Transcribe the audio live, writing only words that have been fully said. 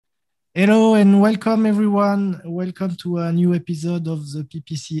Hello and welcome everyone. Welcome to a new episode of the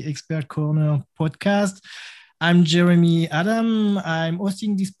PPC Expert Corner podcast. I'm Jeremy Adam. I'm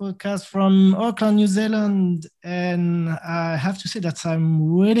hosting this podcast from Auckland, New Zealand. And I have to say that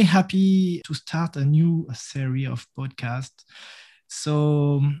I'm really happy to start a new series of podcasts.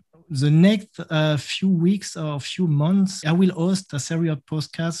 So the next few weeks or few months, I will host a series of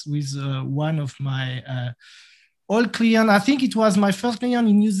podcasts with one of my old client. I think it was my first client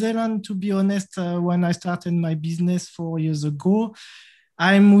in New Zealand, to be honest, when I started my business 4 years ago.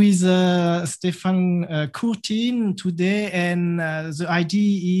 I'm with Stephane Courtine today, and the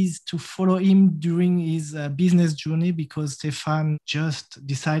idea is to follow him during his business journey because Stephane just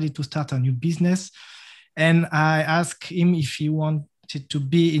decided to start a new business. And I asked him if he wanted to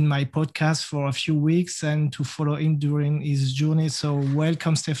be in my podcast for a few weeks and to follow him during his journey. So,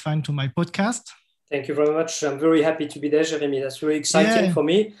 welcome, Stephane, to my podcast. Thank you very much. I'm very happy to be there, Jeremy. That's very exciting Yeah, for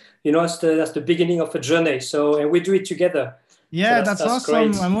me. That's the beginning of a journey. And we do it together. So yeah, that's that's that's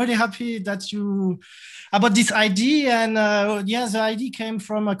awesome. great. I'm really happy that you about this idea. And yeah, the idea came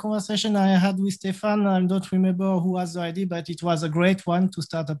from a conversation I had with Stefan. I don't remember who has the idea, but it was a great one to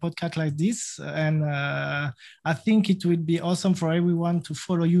start a podcast like this. And I think it would be awesome for everyone to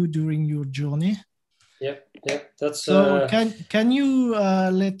follow you during your journey. Yeah, yeah. That's So can you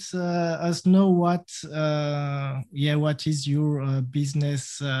let us know what is your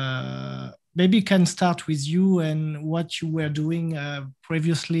business? Maybe you can start with you and what you were doing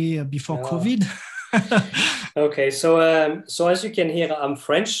previously before uh, COVID. okay. So as you can hear, I'm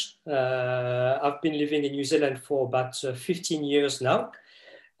French. I've been living in New Zealand for about 15 years now,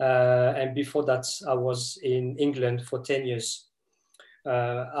 and before that, I was in England for 10 years.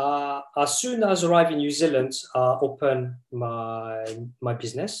 As soon as I arrived in New Zealand, I opened my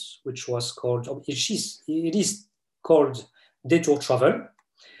business, which was called it is called Detour Travel.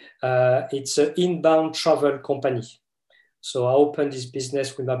 It's an inbound travel company. So I opened this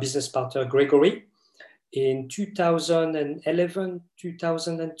business with my business partner Gregory in 2011,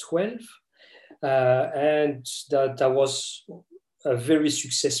 2012, and that was a very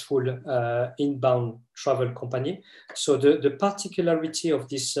successful inbound travel company. So the particularity of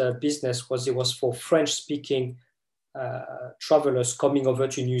this business was it was for French-speaking travelers coming over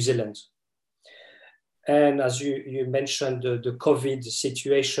to New Zealand. And as you mentioned, the COVID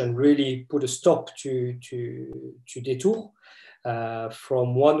situation really put a stop to Detour.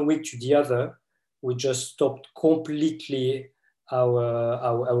 From one week to the other, we just stopped completely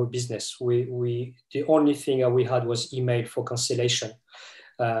our business. The only thing that we had was email for cancellation.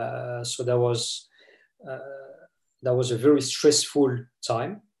 So uh, that was a very stressful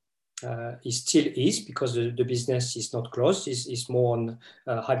time. It still is because the business is not closed. It's more on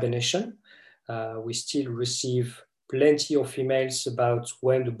hibernation. We still receive plenty of emails about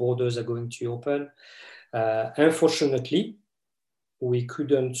when the borders are going to open. Unfortunately, we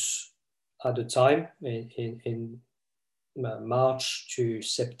couldn't at the time in March to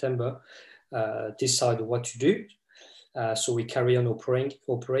September decide what to do. So we carry on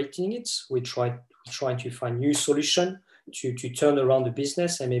operating it. We trying to find new solution to turn around the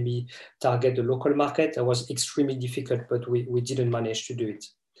business and maybe target the local market. That was extremely difficult, but we didn't manage to do it.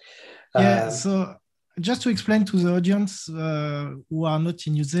 Yeah, Um, so just to explain to the audience who are not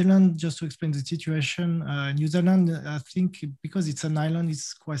in New Zealand, just to explain the situation, New Zealand, I think because it's an island,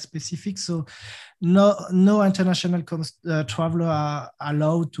 it's quite specific. So no international traveler are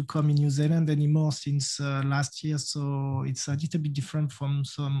allowed to come in New Zealand anymore since last year. So it's a little bit different from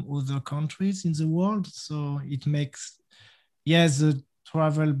some other countries in the world. So it makes, yes, the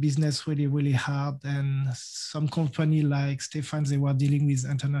travel business really, really hard. And some company like Stefan, they were dealing with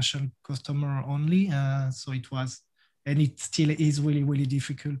international customer only. So it was, and it still is really, really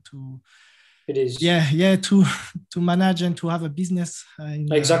difficult to, it is. yeah, to manage and to have a business.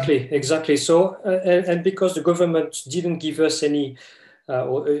 Exactly. So, and because the government didn't give us any,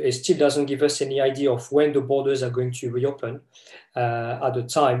 or it still doesn't give us any idea of when the borders are going to reopen, at the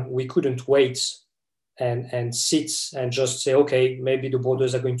time, we couldn't wait and sit and just say, okay, maybe the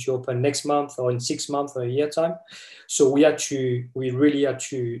borders are going to open next month or in 6 months or a year time. So we really had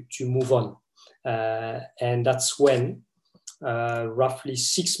to move on. And that's when, roughly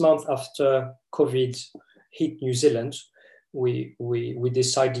 6 months after COVID hit New Zealand, we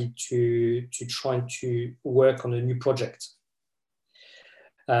decided to try to work on a new project.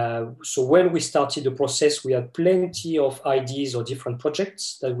 So when we started the process, we had plenty of ideas or different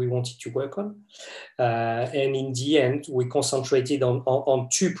projects that we wanted to work on. And in the end, we concentrated on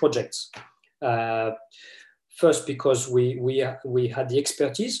two projects. Uh, First, because we had the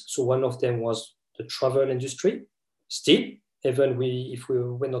expertise. So one of them was the travel industry, still. even if we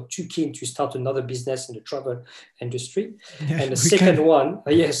were not too keen to start another business in the travel industry. Yeah, and the second one,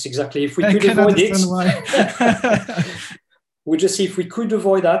 yes, exactly. If we I could can avoid it, understand why. we just see if we could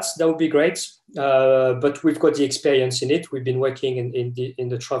avoid that, that would be great. But we've got the experience in it. We've been working in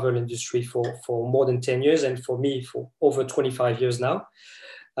the travel industry for more than 10 years, and for me, for over 25 years now.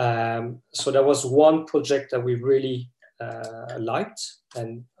 So there was one project that we really liked,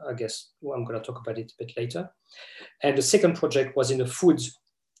 and I guess I'm going to talk about it a bit later. And the second project was in the food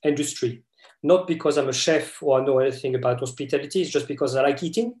industry. Not because I'm a chef or I know anything about hospitality, it's just because I like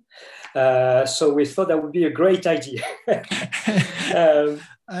eating. So we thought that would be a great idea.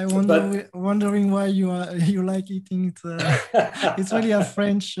 I wondering why you like eating. It's really a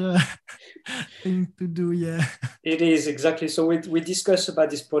French thing to do, yeah. It is, exactly. So we discussed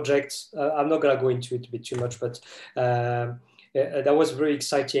about this project. I'm not going to go into it a bit too much, but that was a very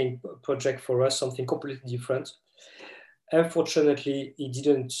exciting project for us, something completely different. Unfortunately, it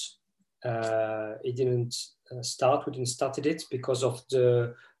didn't start. We didn't started it because of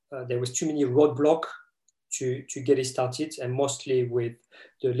there was too many roadblocks to get it started, and mostly with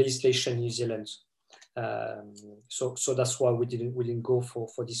the legislation in New Zealand. So that's why we didn't go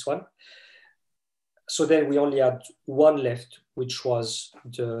for this one. So then we only had one left, which was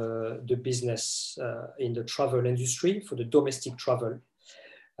the business in the travel industry for the domestic travel.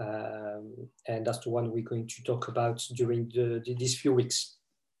 And that's the one we're going to talk about during these few weeks.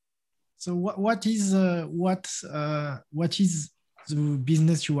 So what is the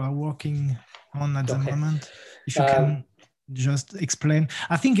business you are working on at the moment? If you can just explain.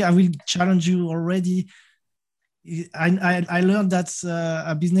 I think I will challenge you already. I learned that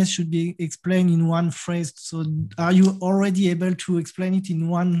a business should be explained in one phrase. So are you already able to explain it in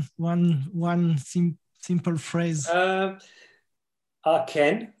one simple phrase? I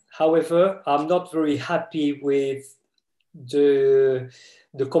can. However, I'm not very happy with the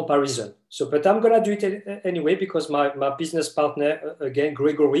comparison. So, but I'm going to do it anyway because my business partner, again,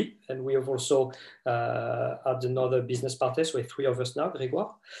 Gregory, and we have also had another business partner, so we have three of us now,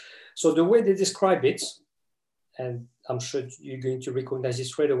 Grégoire. So the way they describe it, and I'm sure you're going to recognize it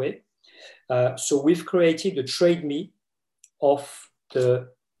straight away. So we've created the trade me of the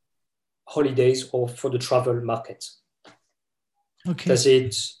holidays or for the travel market. Okay.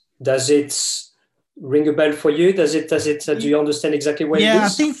 Does it ring a bell for you? Does it? Do you understand exactly what it is? Yeah, I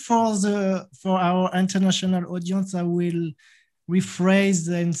think for our international audience, I will rephrase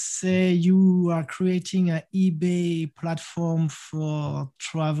and say you are creating an eBay platform for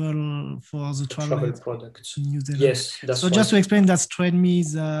travel products in New Zealand. Yes, that's so. Right. Just to explain, that TradeMe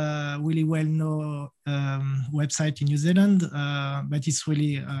is a really well-known website in New Zealand, but it's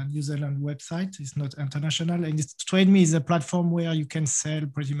really a New Zealand website. It's not international, and TradeMe is a platform where you can sell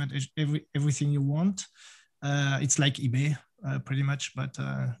pretty much everything you want. It's like eBay, pretty much, but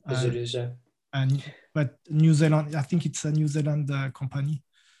as it is. But New Zealand, I think it's a New Zealand company.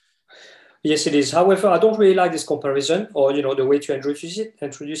 Yes, it is. However, I don't really like this comparison, or the way to introduce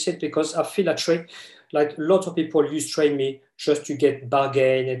it, because I feel like a lot of people use TradeMe just to get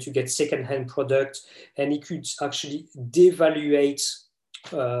bargain and to get second-hand products, and it could actually devaluate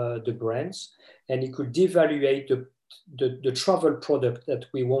the brands, and it could devaluate the travel product that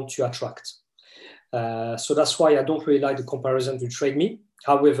we want to attract. So that's why I don't really like the comparison to TradeMe.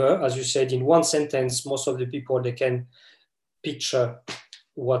 However, as you said, in one sentence, most of the people, they can picture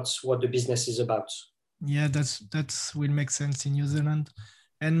what the business is about. Yeah, that will make sense in New Zealand.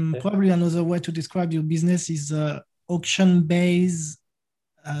 And probably another way to describe your business is auction-based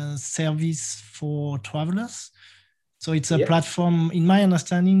service for travelers. So it's a platform, in my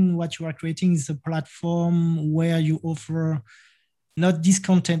understanding, what you are creating is a platform where you offer not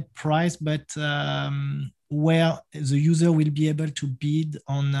discounted price, but where the user will be able to bid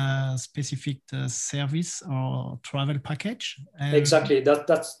on a specific service or travel package. And exactly,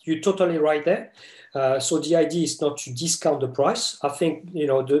 that's you're totally right there. So the idea is not to discount the price. I think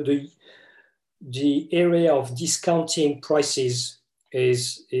the area of discounting prices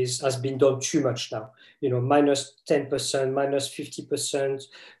has been done too much now. Minus 10%, minus 50%,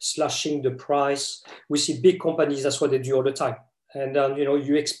 slashing the price. We see big companies, that's what they do all the time. And then,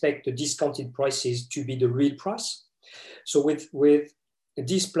 you expect the discounted prices to be the real price. So with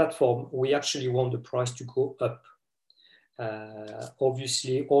this platform, we actually want the price to go up.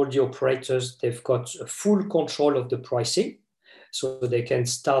 Obviously, all the operators, they've got full control of the pricing. So they can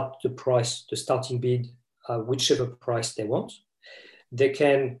start the starting bid, whichever price they want. They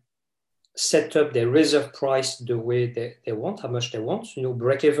can set up their reserve price the way they want, how much they want,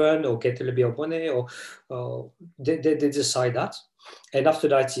 break even or get a little bit of money, or they decide that. And after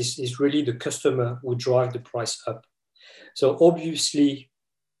that is really the customer who drive the price up. So obviously,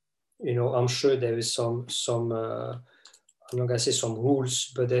 I'm sure there is some I'm not gonna say some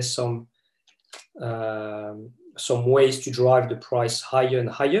rules, but there's some ways to drive the price higher and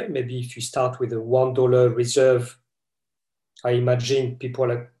higher. Maybe if you start with a $1 reserve, I imagine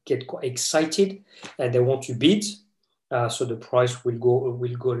people get quite excited and they want to bid, so the price will go a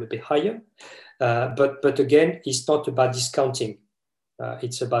little bit higher. But again, it's not about discounting.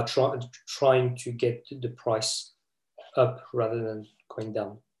 It's about trying to get the price up rather than going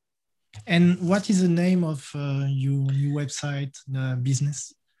down. And what is the name of your new website,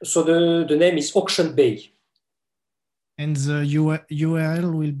 business? So the name is Auction Bay. And the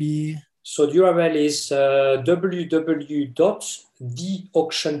URL will be? So the URL is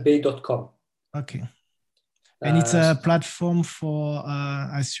www.theauctionbay.com. Okay. And it's a platform for,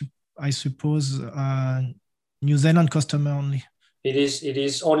 I suppose, New Zealand customer only. It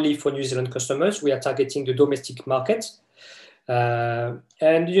is only for New Zealand customers. We are targeting the domestic market. And,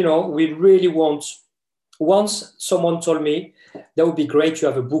 we really want, once someone told me that would be great to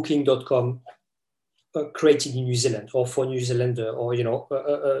have a booking.com created in New Zealand or for New Zealand or,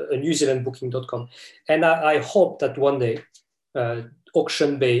 a New Zealand booking.com. And I hope that one day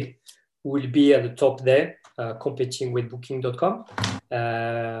Auction Bay will be at the top there, competing with booking.com.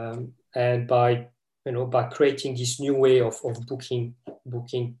 And by creating this new way of booking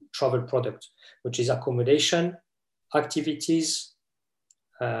travel product, which is accommodation, activities,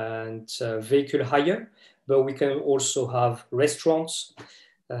 and vehicle hire. But we can also have restaurants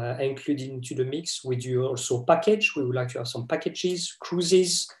included into the mix. We do also package. We would like to have some packages,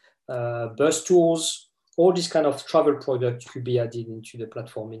 cruises, bus tours, all this kind of travel product could be added into the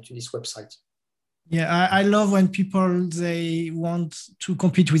platform, into this website. Yeah, I love when people, they want to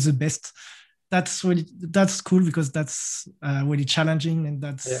compete with the best. That's cool, because that's really challenging, and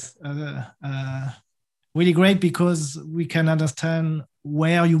that's really great because we can understand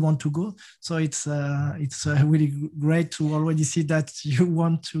where you want to go. So it's really great to already see that you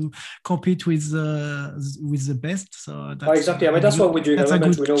want to compete with the best. So that's exactly. I mean, that's what we're doing. That's a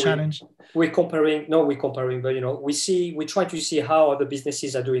good challenge. We're comparing, but we try to see how other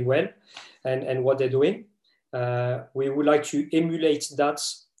businesses are doing well and what they're doing. We would like to emulate that,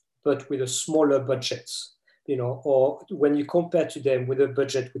 but with a smaller budget. Or when you compare to them with a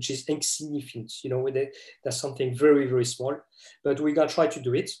budget which is insignificant, that's something very, very small. But we're gonna try to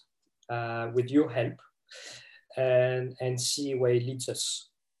do it with your help and see where it leads us.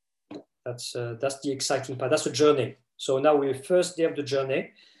 That's the exciting part. That's the journey. So now we're first day of the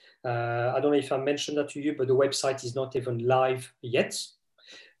journey. I don't know if I mentioned that to you, but the website is not even live yet.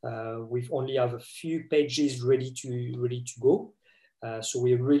 We've only have a few pages ready to go. So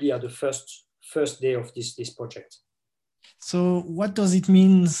we really are the first day of this project. So what does it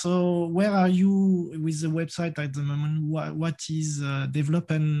mean? So where are you with the website at the moment? What is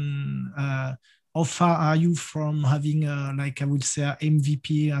developed, and how far are you from having like I would say a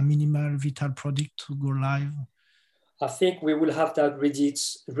MVP, a minimal vital product, to go live? I think we will have that ready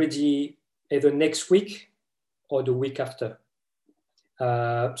either next week or the week after.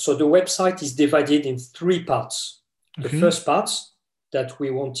 So the website is divided in 3 parts. Okay. The first part that we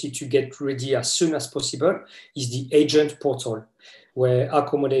wanted to get ready as soon as possible is the agent portal, where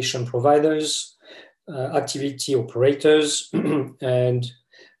accommodation providers, activity operators, and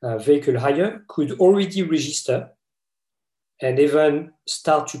vehicle hire could already register and even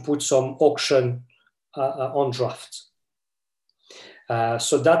start to put some auction on draft.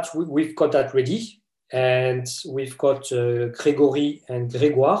 So that we've got that ready, and we've got Gregory and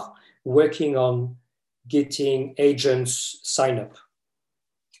Grégoire working on getting agents sign up.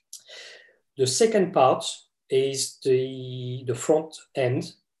 The second part is the front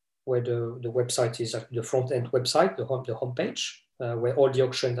end, where the website is the front end website, the homepage, where all the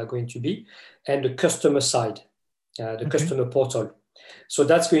auctions are going to be, and the customer side, the customer portal. So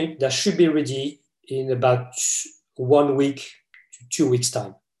that should be ready in about 1 week to 2 weeks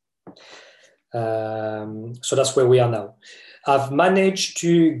time. So that's where we are now. I've managed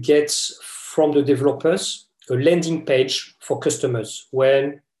to get from the developers a landing page for customers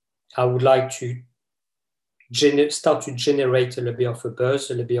when I would like to start to generate a little bit of a buzz,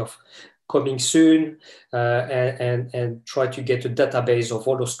 a little bit of coming soon, and try to get a database of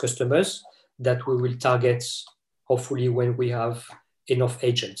all those customers that we will target, hopefully, when we have enough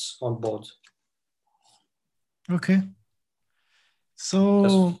agents on board. Okay.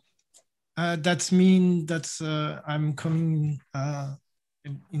 So that means that I'm coming.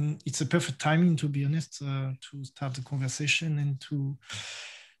 It's a perfect timing, to be honest, to start the conversation and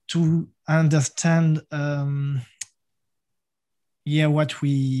to understand, what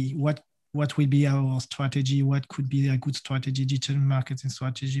what will be our strategy, what could be a good strategy, digital marketing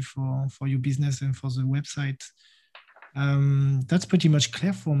strategy for your business and for the website. That's pretty much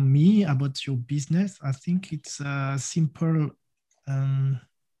clear for me about your business. I think it's simple. And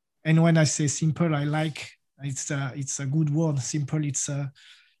when I say simple, I like it's a good word. Simple. It's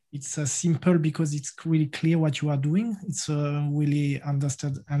simple because it's really clear what you are doing. It's really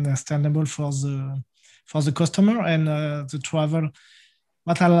understandable for the customer and the travel.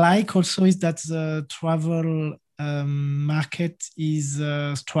 What I like also is that the travel market is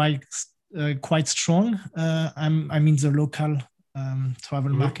quite strong. I mean, the local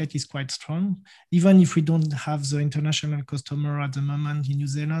travel market is quite strong. Even if we don't have the international customer at the moment in New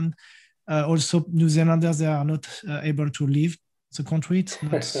Zealand, also New Zealanders, they are not able to leave the country. It's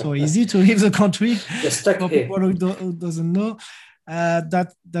not so easy to leave the country. For people who doesn't know.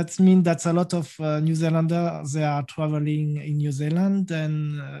 That means that a lot of New Zealanders, they are traveling in New Zealand,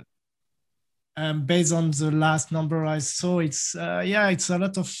 and based on the last number I saw, it's a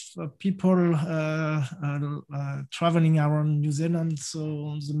lot of people traveling around New Zealand,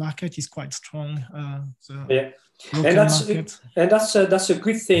 so the market is quite strong. That's a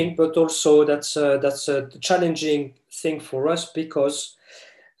good thing, but also that's a challenging thing for us because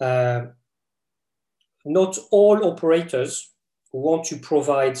not all operators want to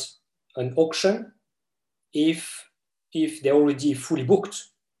provide an auction if they're already fully booked.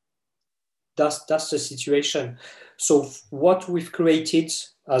 That's the situation. So what we've created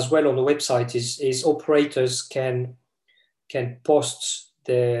as well on the website is operators can post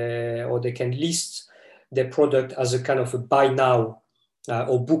or they can list their product as a kind of a buy now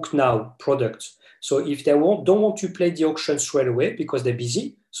or book now product. So if they don't want to play the auction straight away because they're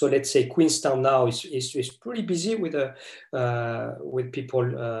busy, so let's say Queenstown now is pretty busy with people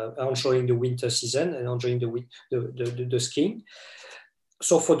enjoying the winter season and enjoying the skiing.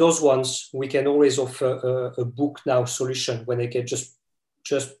 So for those ones, we can always offer a book now solution when they can just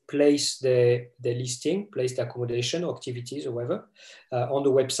place their listing, place the accommodation or activities or whatever on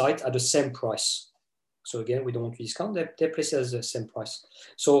the website at the same price. So again, we don't want to discount, they place it at the same price.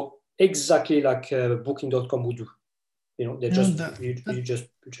 So exactly like booking.com would do. You know, you just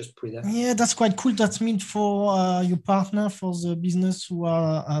put that. Yeah, that's quite cool. That means for your partner, for the business who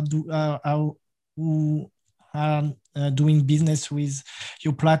are doing business with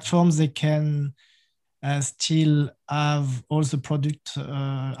your platforms, they can still have all the product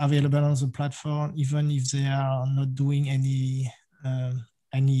available on the platform, even if they are not doing any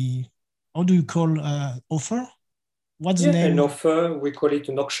how do you call offer? What's the name? An offer, we call it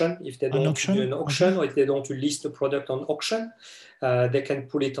an auction. If they don't do an auction, or if they don't list the product on auction, they can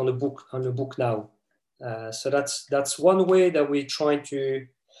put it on a book now. So that's one way that we're trying to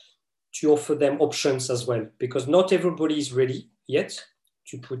offer them options as well, because not everybody is ready yet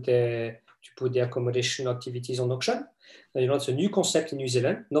to put the accommodation activities on auction. You know, it's a new concept in New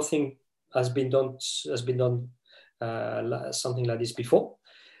Zealand. Nothing has been done something like this before.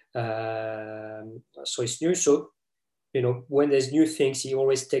 So it's new. So, you know, when there's new things, it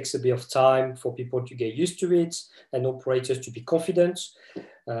always takes a bit of time for people to get used to it and operators to be confident.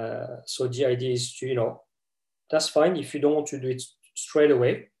 So the idea is to, you know, that's fine. If you don't want to do it straight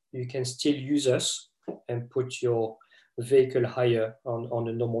away, you can still use us and put your vehicle hire on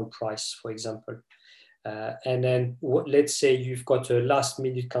a normal price, for example. And then let's say you've got a last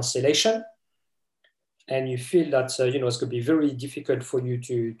minute cancellation and you feel that, you know, it's going to be very difficult for you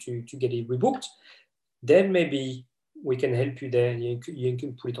to get it rebooked, then maybe we can help you there. You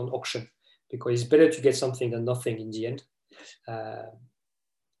can put it on auction, because it's better to get something than nothing in the end.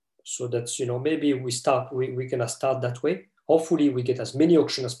 So that's, you know, maybe we can start that way. Hopefully we get as many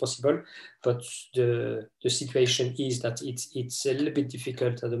auctions as possible, but the situation is that it's a little bit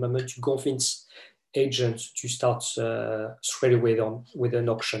difficult at the moment to convince agents to start straight away with an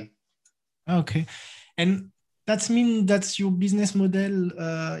auction. Okay. And that means that your business model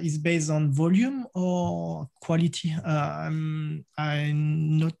is based on volume or quality. I'm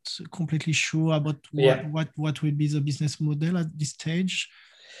not completely sure about what will be the business model at this stage.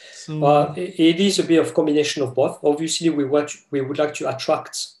 So it is a bit of combination of both. Obviously, we would like to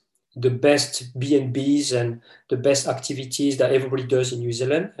attract the best B&Bs and the best activities that everybody does in New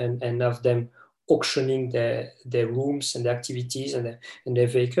Zealand, and have them auctioning their rooms and their activities and their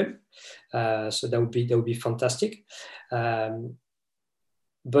vehicle. So that would be fantastic.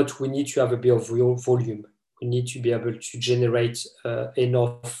 But we need to have a bit of real volume. We need to be able to generate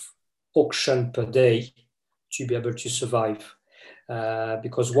enough auction per day to be able to survive.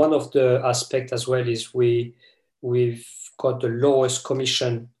 Because one of the aspects as well is we've got the lowest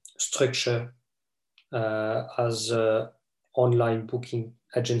commission structure as online booking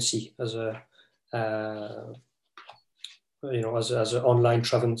agency, as a as an online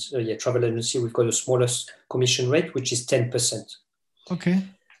travel agency. We've got the smallest commission rate, which is 10%. Okay.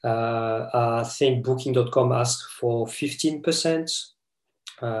 I think Booking.com asks for 15%,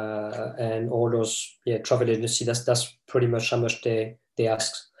 and all those travel agency. That's pretty much how much they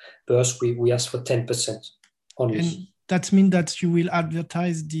ask. But us, we ask for 10% only. And that means that you will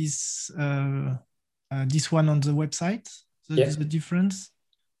advertise this this one on the website. The difference.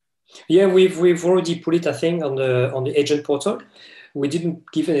 Yeah, we've already put it, I think, on the agent portal. We didn't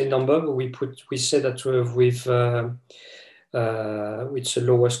give any number, but we said that it's the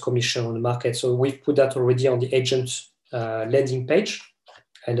lowest commission on the market. So we've put that already on the agent landing page,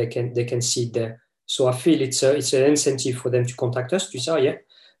 and they can see it there. So I feel it's an incentive for them to contact us to say,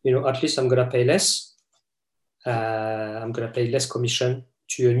 at least I'm gonna pay less. I'm gonna pay less commission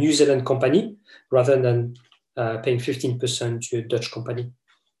to a New Zealand company rather than paying 15% to a Dutch company.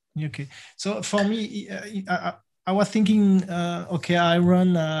 Okay, so for me, I was thinking, okay, I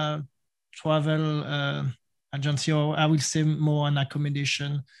run a travel agency, or I will say more an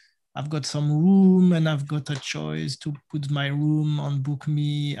accommodation. I've got some room and I've got a choice to put my room on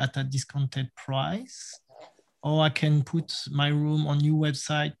BookMe at a discounted price, or I can put my room on your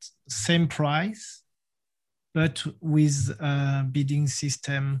website, same price, but with a bidding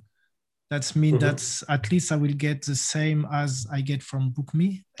system. That means that at least I will get the same as I get from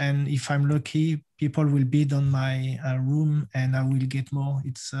BookMe. And if I'm lucky, people will bid on my room and I will get more.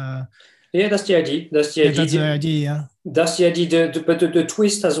 It's that's the idea. That's the idea. That's the idea. But the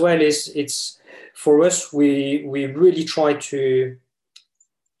twist as well is, it's for us, we really try to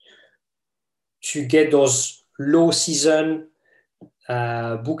get those low season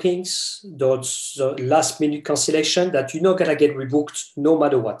bookings, those last minute cancellation that you're not gonna get rebooked no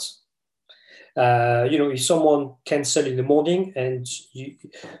matter what. If someone cancel in the morning and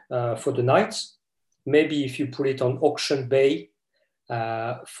for the night, maybe if you put it on auction bay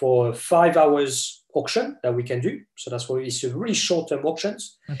for 5 hours auction that we can do. So that's why it's a really short-term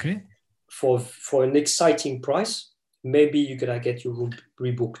auctions. Okay. For an exciting price, maybe you're gonna get your room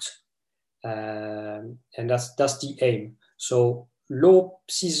rebooked, and that's the aim. So low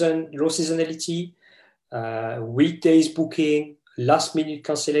seasonality, weekdays booking, last minute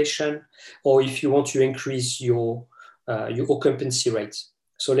cancellation, or if you want to increase your occupancy rate.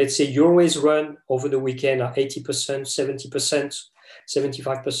 So let's say you always run over the weekend at 80%, 70%,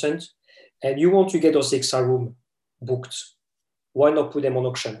 75%, and you want to get those extra room booked. Why not put them on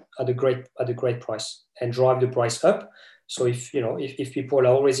auction at a great price and drive the price up? So if people are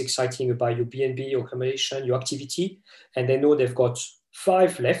always excited about your B&B, your accommodation, your activity, and they know they've got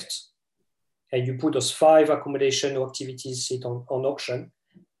 5 left, and you put those 5 accommodation or activities sit on auction,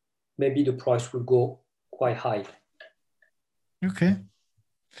 maybe the price will go quite high. Okay.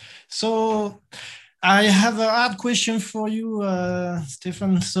 So I have a hard question for you,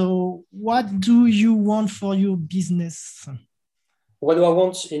 Stephane. So what do you want for your business? What do I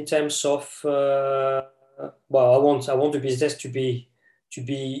want in terms of? I want the business to be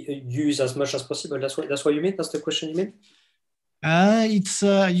used as much as possible. That's what you mean. That's the question you mean. It's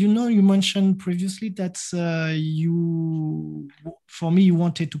you mentioned previously that you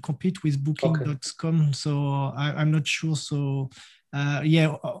wanted to compete with Booking.com. Okay. So I'm not sure. So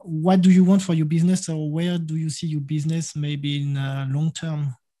what do you want for your business, or where do you see your business maybe in long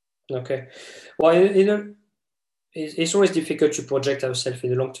term? Okay, well, it's always difficult to project ourselves in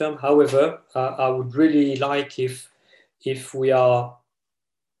the long term. However, I would really like if we are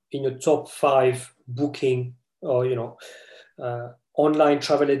in a top 5 booking or online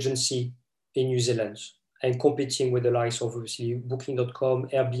travel agency in New Zealand, and competing with the likes of obviously Booking.com,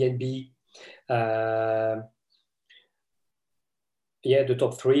 Airbnb, the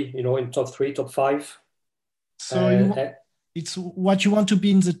top 3, in top 3, top 5. So it's what you want to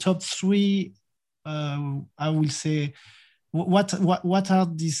be in the top 3. I will say, what are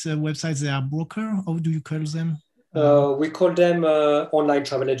these websites? They are broker. How do you call them? We call them online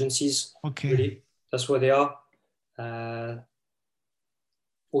travel agencies. Okay, really. That's what they are.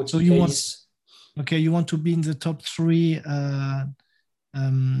 OTAs. So you want to be in the top 3.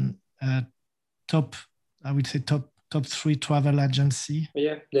 Top, I would say top 3 travel agency.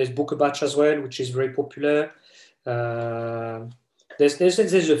 Yeah, there's Book-a-Batch as well, which is very popular. There's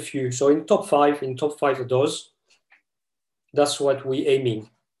a few. So in top 5 of those, that's what we're aiming.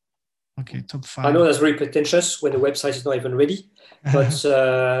 Okay, top 5. I know that's very pretentious when the website is not even ready, but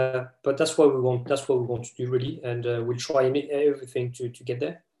that's what we want. That's what we want to do, really, and we'll try everything to get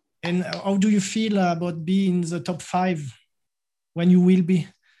there. And how do you feel about being in the top 5 when you will be?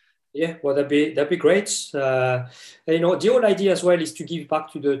 Yeah, well, that'd be great. The whole idea as well is to give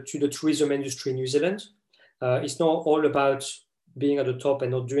back to the tourism industry in New Zealand. It's not all about being at the top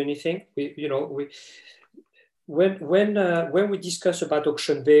and not doing anything. When we discussed about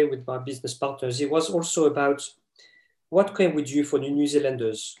Auction Bay with my business partners, it was also about what can we do for the New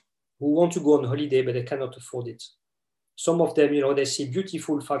Zealanders who want to go on holiday but they cannot afford it. Some of them, they see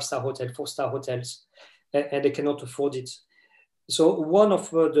beautiful 5-star hotel, 4-star hotels, and they cannot afford it. So one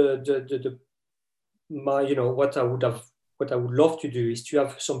of what I would love to do is to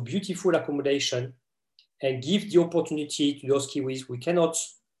have some beautiful accommodation and give the opportunity to those Kiwis who cannot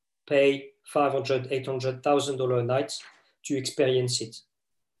pay $500,000, $800,000 a night to experience it.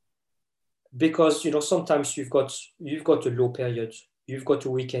 Because sometimes you've got a low period, you've got a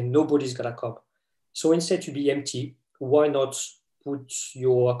weekend, nobody's gonna come. So instead to be empty, why not put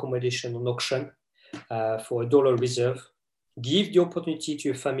your accommodation on auction for $1 reserve? Give the opportunity to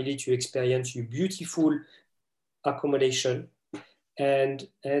your family to experience your beautiful accommodation, and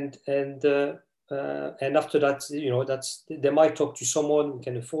after that, they might talk to someone who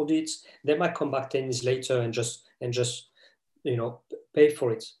can afford it. They might come back 10 years later and just pay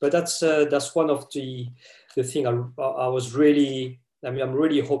for it. But that's one of the thing I was really, I'm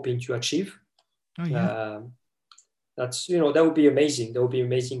really hoping to achieve. Oh, yeah. That would be amazing. That would be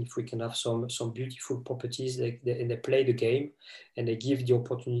amazing if we can have some beautiful properties and they play the game and they give the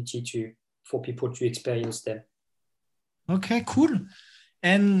opportunity for people to experience them. Okay, cool.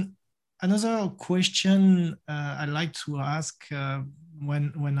 And another question I like to ask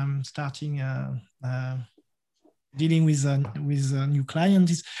when I'm starting dealing with a new client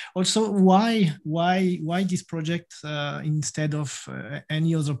is also why this project instead of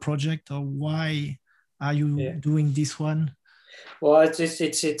any other project, or why are you doing this one? Well, it's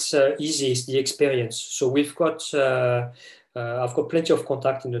easy. It's the experience. So we've got I've got plenty of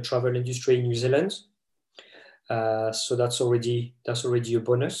contact in the travel industry in New Zealand. So that's already a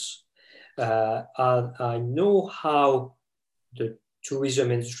bonus. I know how the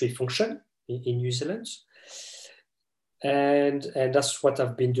tourism industry function in New Zealand, and that's what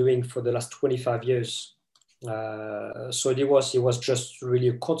I've been doing for the last 25 years. So it was just really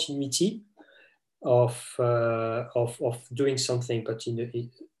a continuity of doing something, but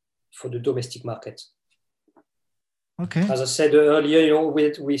for the domestic market. Okay. As I said earlier,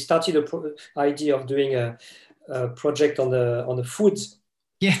 we started the idea of doing a project on the food.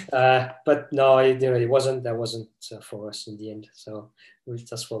 Yeah. But no, it wasn't for us in the end. So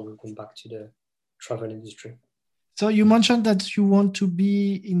that's why we went back to the travel industry. So you mentioned that you want to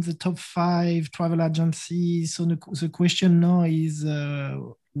be in the top 5 travel agencies. So the question now is,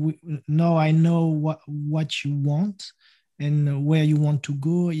 now I know what you want and where you want to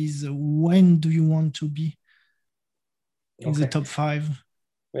go. Is when do you want to be in the top 5?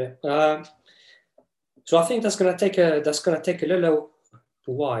 Yeah. So I think that's gonna take a little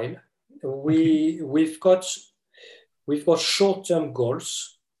while. We've got short-term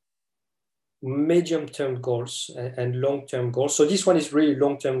goals, medium-term goals, and long-term goals. So this one is really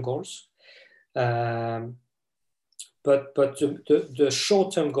long-term goals. But the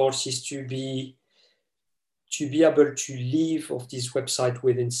short-term goals is to be able to live off this website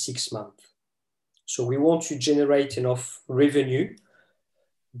within 6 months. So we want to generate enough revenue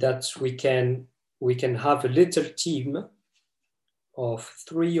that we can have a little team of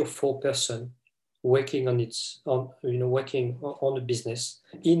 3 or 4 persons working on working on a business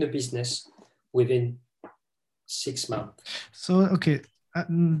within 6 months. So okay,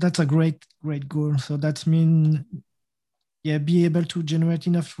 that's a great goal. So that means be able to generate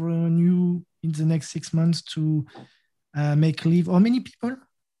enough revenue in the next 6 months to make live how many people?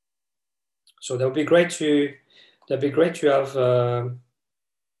 So that would be great to have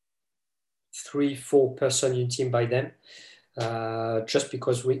 3-4 person in team by then. Just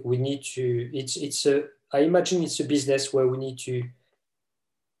because we need to, I imagine it's a business where we need to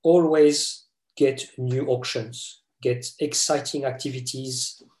always get new auctions, get exciting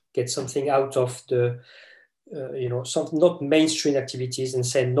activities, get something out of the, some not mainstream activities, and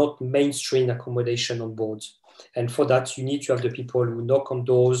say not mainstream accommodation on board. And for that, you need to have the people who knock on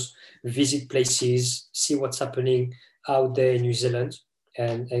doors, visit places, see what's happening out there in New Zealand,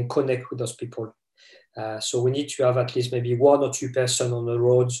 and connect with those people. So we need to have at least maybe 1 or 2 person on the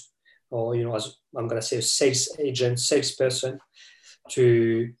road, or as I'm going to say, a salesperson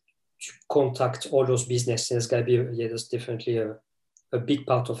to contact all those businesses. It's going to be that's definitely a big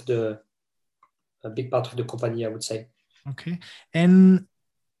part of the company, I would say. Okay, and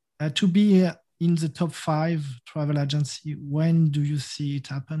to be in the top 5 travel agency, when do you see it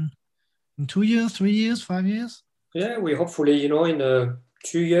happen? In 2 years, 3 years, 5 years? Yeah, we hopefully in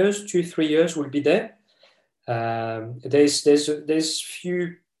 2, 3 years we'll be there. There's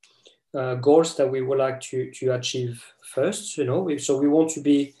few goals that we would like to achieve first. So we want to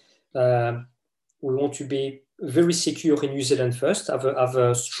be very secure in New Zealand first. Have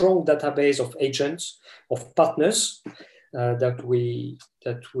a strong database of agents, of partners that we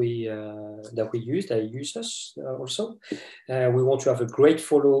use. They use us also. We want to have a great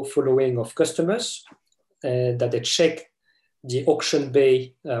following of customers that they check the Auction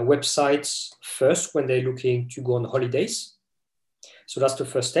Bay websites first when they're looking to go on holidays. So that's the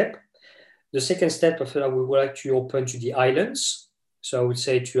first step. The second step, we would like to open to the islands. So I would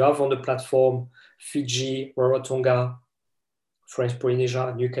say to have on the platform Fiji, Rarotonga, French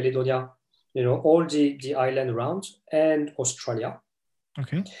Polynesia, New Caledonia, all the island around, and Australia.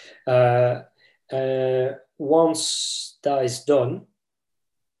 Okay. Once that is done,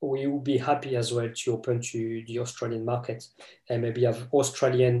 we will be happy as well to open to the Australian market and maybe have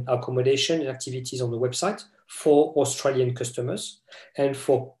Australian accommodation and activities on the website for Australian customers and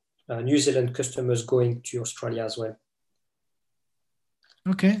for New Zealand customers going to Australia as well.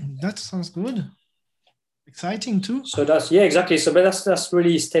 Okay, that sounds good. Exciting too. So exactly. So but that's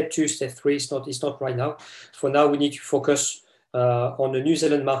really step 2, step 3. It's not right now. For now, we need to focus on the New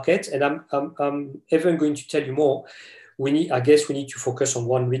Zealand market, and I'm even going to tell you more. I guess we need to focus on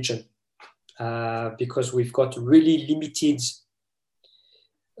one region because we've got really limited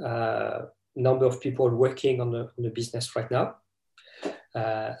number of people working on the business right now.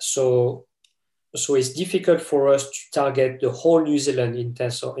 So it's difficult for us to target the whole New Zealand in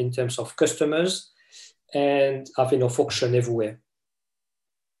terms of customers and have enough auction everywhere.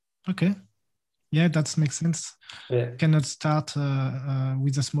 Okay. Yeah, that makes sense. Yeah. You cannot start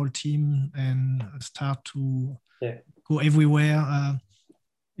with a small team and start to go everywhere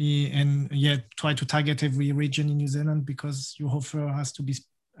and try to target every region in New Zealand, because your offer has to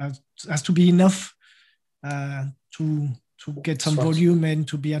be enough to get some volume and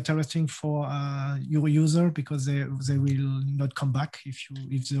to be interesting for your user, because they will not come back if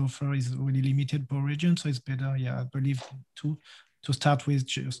the offer is really limited per region. So it's better, I believe, to start with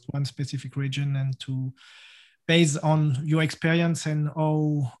just one specific region and to, based on your experience and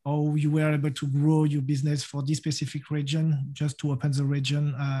how you were able to grow your business for this specific region, just to open the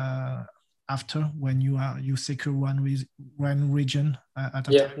region after, when you secure one region at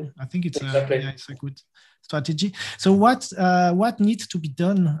a time. I think it's it's a good strategy. So what needs to be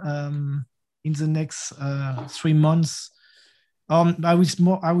done in the next 3 months? I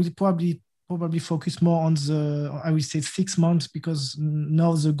would probably focus more on I would say 6 months, because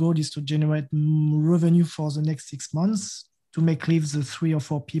now the goal is to generate revenue for the next 6 months to make live the 3 or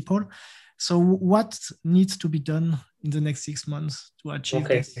 4 people. So what needs to be done in the next 6 months to achieve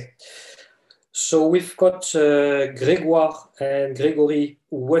this? So we've got Grégoire and Grégory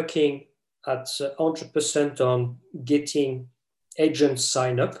working at 100% on getting agents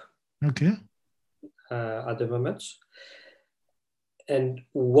signed up. Okay. At the moment. And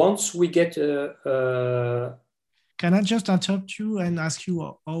once we get can I just interrupt you and ask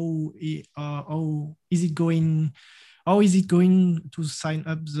you how is it going? How is it going to sign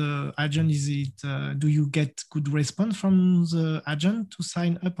up the agent? Is it do you get good response from the agent to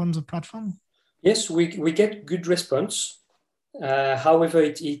sign up on the platform? Yes, we get good response. However,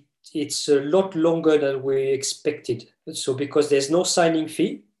 it's a lot longer than we expected. So because there's no signing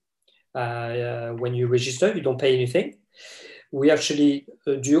fee when you register, you don't pay anything. We actually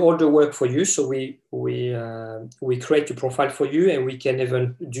do all the work for you. So we create a profile for you, and we can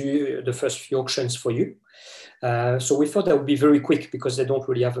even do the first few auctions for you. So we thought that would be very quick because they don't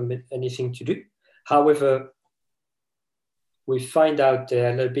really have anything to do. However, we find out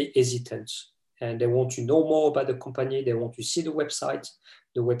they're a little bit hesitant and they want to know more about the company. They want to see the website.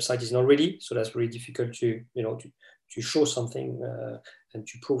 The website is not ready. So that's very difficult to show something and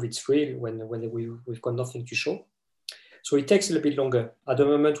to prove it's real when we've got nothing to show. So it takes a little bit longer. At the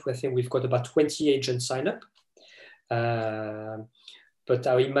moment, I think we've got about 20 agents sign up. But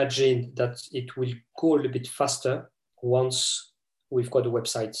I imagine that it will go a little bit faster once we've got the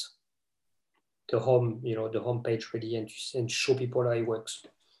website, the home page ready, and show people how it works.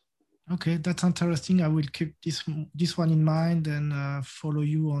 Okay, that's interesting. I will keep this one in mind and follow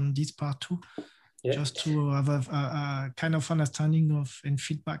you on this part too, just to have a kind of understanding of and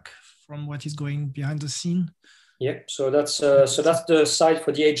feedback from what is going behind the scene. Yeah, so that's the side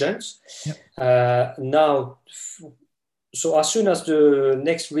for the agents. Now, so as soon as the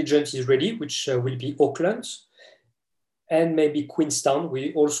next region is ready, which will be Auckland and maybe Queenstown,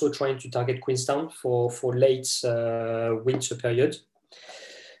 we're also trying to target Queenstown for late winter period.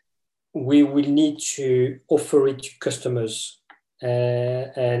 We will need to offer it to customers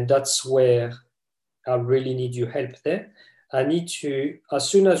and that's where I really need your help there. I need to, as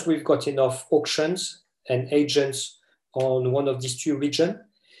soon as we've got enough auctions and agents on one of these two regions,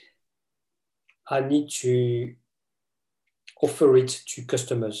 I need to offer it to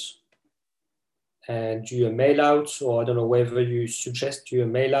customers and do a mail out, or I don't know, whether you suggest, do a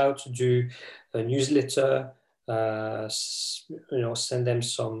mail out, do a newsletter, send them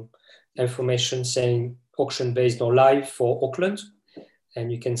some information saying auction based or live for Auckland,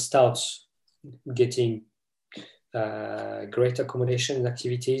 and you can start getting great accommodation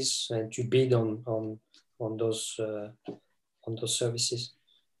activities and to bid on those services.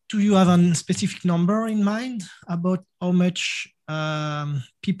 Do you have a specific number in mind about how much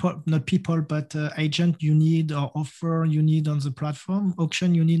agent you need, or offer you need on the platform,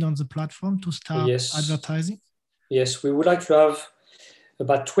 auction you need on the platform to start advertising? Yes, we would like to have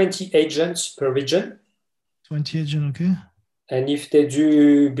about 20 agents per region. 20 agents, okay. And if they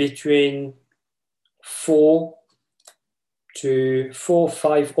do between 4 or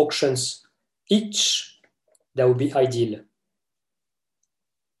 5 auctions each, that would be ideal.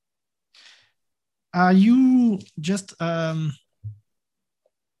 Are you just about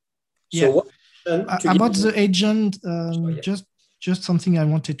the agent? Just something I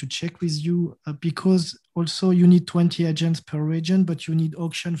wanted to check with you, because also you need 20 agents per region, but you need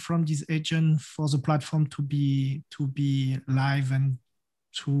auction from this agent for the platform to be live and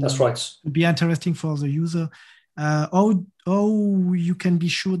that's right, to be interesting for the user. How you can be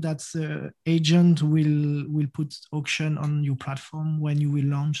sure that the agent will put auction on your platform when you will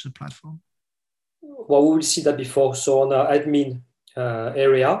launch the platform? Well, we will see that before. So on our admin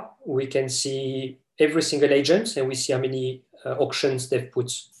area, we can see every single agent, and we see how many auctions they've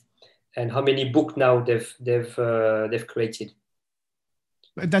put and how many book now they've created.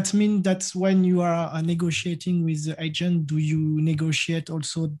 That means that's when you are negotiating with the agent, do you negotiate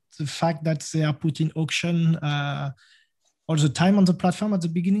also the fact that they are putting auction all the time on the platform at the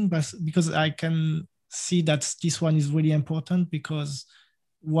beginning? But because I can see that this one is really important, because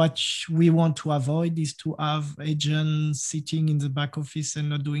what we want to avoid is to have agents sitting in the back office and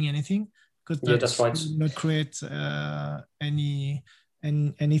not doing anything, because that's right. will not create anything.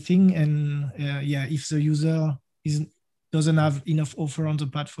 And if the user doesn't have enough offer on the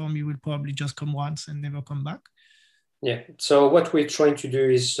platform, you will probably just come once and never come back. Yeah. So what we're trying to do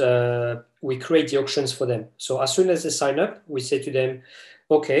is we create the auctions for them. So as soon as they sign up, we say to them,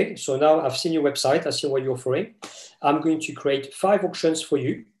 okay, so now I've seen your website, I've seen what you're offering. I'm going to create 5 auctions for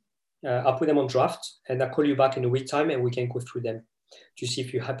you. I'll put them on draft, and I'll call you back in a week time, and we can go through them to see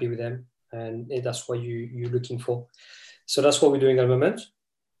if you're happy with them, and that's what you're looking for. So that's what we're doing at the moment.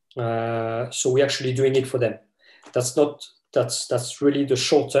 So we're actually doing it for them. That's really the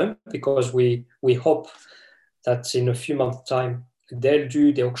short term, because we hope that in a few months' time they'll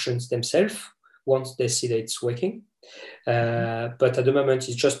do the auctions themselves once they see that it's working. But at the moment,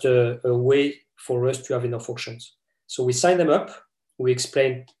 it's just a way for us to have enough auctions. So we sign them up, we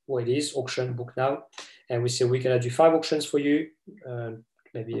explain what it is, auction, book now, and we say we're going to do 5 auctions for you,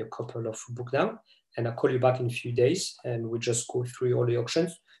 maybe a couple of book now, and I'll call you back in a few days, and we just go through all the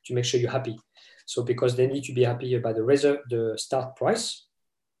auctions to make sure you're happy. So because they need to be happy about the start price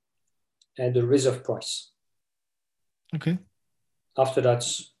and the reserve price. Okay. After that,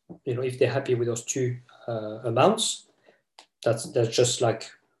 if they're happy with those 2 amounts, that's just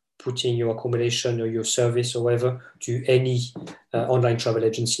like putting your accommodation or your service or whatever to any online travel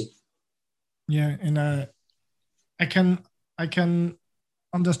agency. Yeah, and I can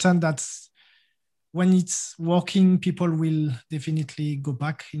understand that when it's working, people will definitely go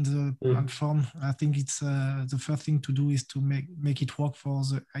back in the platform. I think it's the first thing to do is to make it work for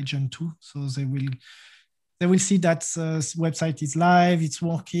the agent too, so they will see that website is live, it's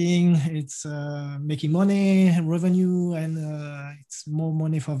working, it's making money, revenue, and it's more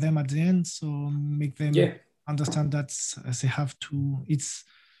money for them at the end. So make them understand that they have to, it's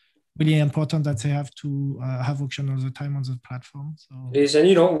really important that they have to have auction all the time on the platform. So it is,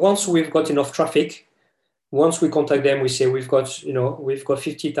 and once we've got enough traffic, once we contact them, we say we've got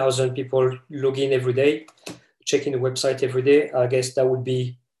 50,000 people log in every day, checking the website every day. I guess that would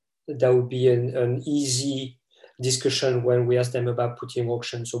be an easy discussion when we ask them about putting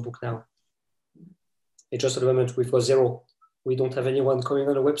auctions or book now. It's just at the moment we've got 0. We don't have anyone coming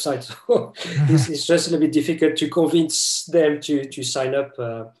on the website. So it's just a little bit difficult to convince them to sign up.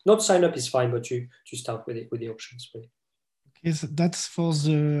 Not sign up is fine, but to start with the auctions. Okay, so that's for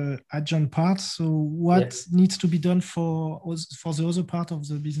the agent part. So what needs to be done for the other part of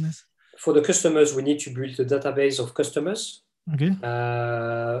the business? For the customers, we need to build a database of customers. Okay.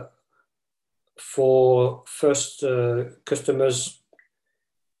 for first customers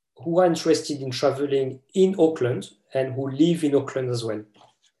who are interested in traveling in Auckland and who live in Auckland as well.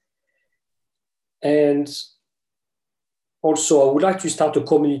 And also, I would like to start a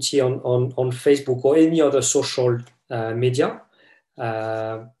community on Facebook or any other social media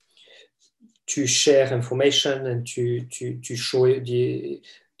to share information and to show the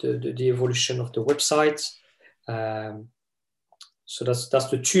evolution of the website. So that's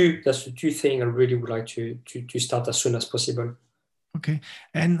the two things I really would like to start as soon as possible. Okay,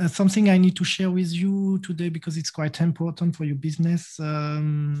 and something I need to share with you today because it's quite important for your business,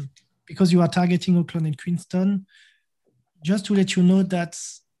 because you are targeting Auckland and Queenstown. Just to let you know that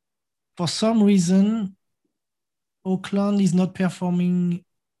for some reason, Auckland is not performing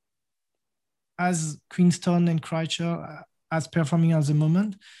as Queenstown and Christchurch as performing at the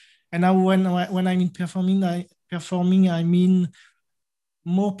moment. And now when I mean performing, I mean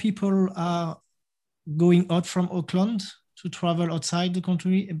more people are going out from Auckland to travel outside the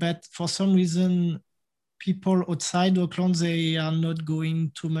country, but for some reason, people outside Auckland, they are not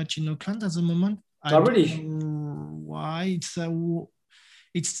going too much in Auckland at the moment. I Oh, really? don't know why.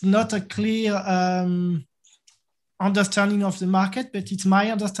 It's not a clear understanding of the market, but it's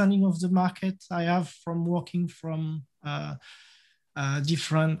my understanding of the market I have from working from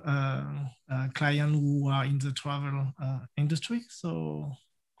different clients who are in the travel industry. So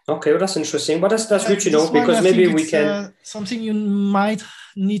okay, well, that's interesting. But that's good to know, one, because I maybe think we it's, can something you might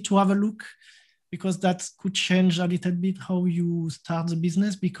need to have a look, because that could change a little bit how you start the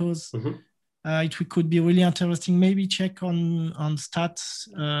business, because it could be really interesting. Maybe check on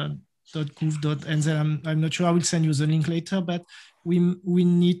stats.gov.nz. I'm not sure. I will send you the link later, but we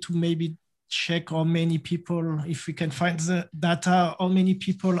need to maybe check how many people, if we can find the data, how many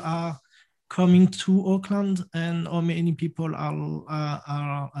people are coming to Auckland and how many people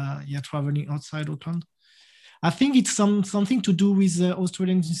are traveling outside Auckland. I think it's something to do with the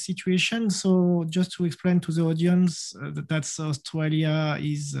Australian situation. So just to explain to the audience, that's Australia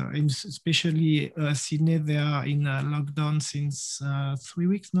is, especially Sydney, they are in lockdown since 3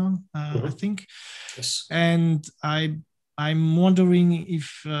 weeks now, I think. Yes. And I'm wondering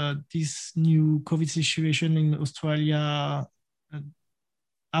if this new COVID situation in Australia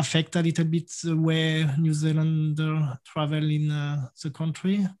affect a little bit the way New Zealander travel in the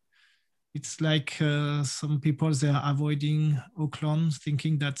country. It's like some people, they are avoiding Auckland,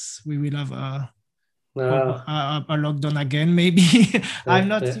 thinking that we will have a lockdown again. Maybe I'm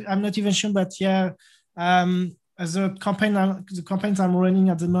not even sure, but yeah. As the campaigns I'm running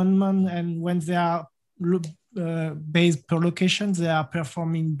at the moment, and when they are based per location, they are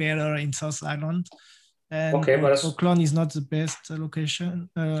performing better in South Island. And Auckland is not the best location.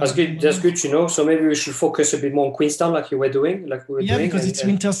 That's good. That's good to know. So maybe we should focus a bit more on Queenstown, like we were doing. Because it's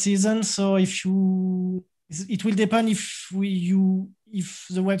winter season. So it will depend if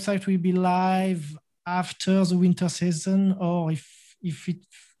the website will be live after the winter season, or if the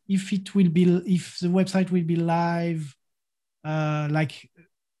website will be live like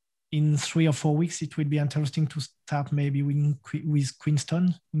in 3 or 4 weeks. It will be interesting to start maybe with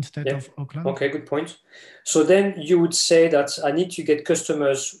Queenstown instead of Auckland. Okay, good point. So then you would say that I need to get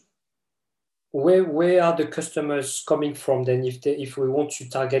customers. Where are the customers coming from then? If we want to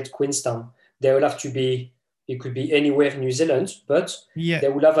target Queenstown, they will have to be. It could be anywhere in New Zealand, but they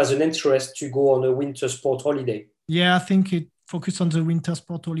will have as an interest to go on a winter sport holiday. Yeah, I think it focus on the winter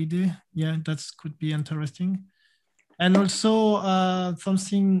sport holiday. Yeah, that could be interesting. And also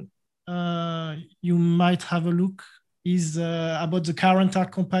something you might have a look is about the car rental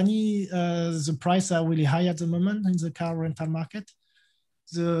company. The prices are really high at the moment in the car rental market.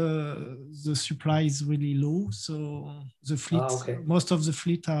 The supply is really low, so the fleet, most of the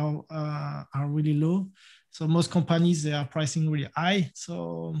fleet are really low. So most companies, they are pricing really high.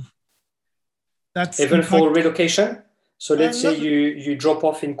 So that's even for relocation. So let's say you drop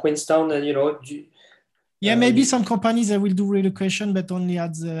off in Queenstown, and maybe some companies, they will do relocation, but only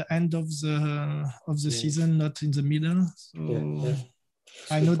at the end of the season, not in the middle. So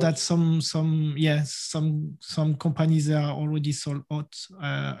I know that some companies are already sold out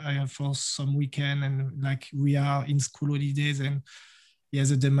for some weekend, and like we are in school holidays, and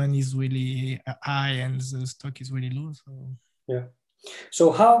the demand is really high and the stock is really low.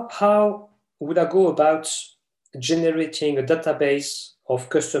 So how would I go about generating a database of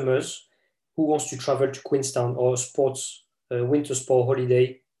customers who wants to travel to Queenstown or winter sport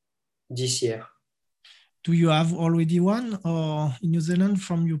holiday this year? Do you have already one or in New Zealand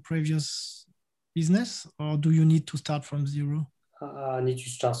from your previous business, or do you need to start from zero? I need to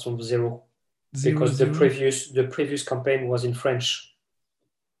start from zero because the previous campaign was in French.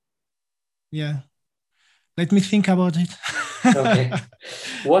 Yeah. Let me think about it. Okay.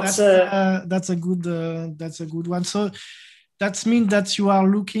 What's That's a good one. So that means that you are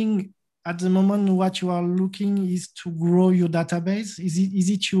looking at the moment. What you are looking is to grow your database. Is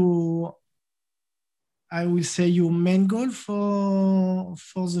it your, I will say, your main goal for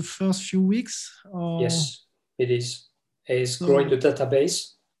the first few weeks? Or Yes, it is growing the so?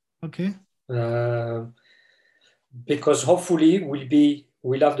 database. Okay. Uh, because hopefully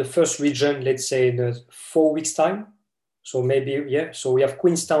we'll have the first region, let's say in 4 weeks time. So maybe, yeah, so we have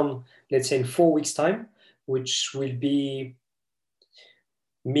Queenstown, let's say in 4 weeks time, which will be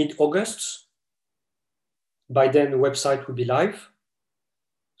mid-August. By then the website will be live.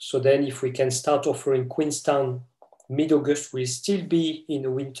 So then if we can start offering Queenstown mid-August, we'll still be in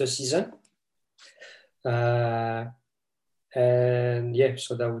the winter season. And yeah,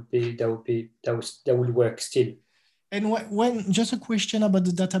 so that would work still. And when just a question about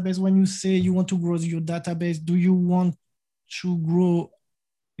the database, when you say you want to grow your database, do you want to grow?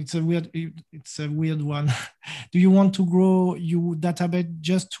 It's a weird one. Do you want to grow your database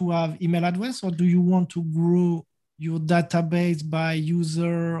just to have email address, or do you want to grow your database by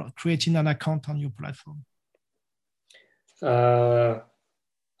user creating an account on your platform?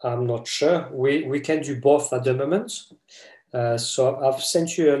 I'm not sure. We can do both at the moment. So I've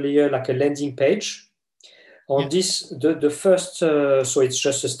sent you earlier like a landing page. On Yeah. this, the first, so it's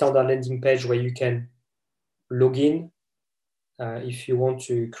just a standard landing page where you can log in. If you want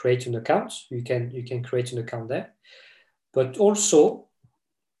to create an account, you can create an account there. But also,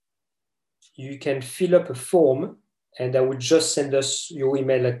 you can fill up a form, and that would just send us your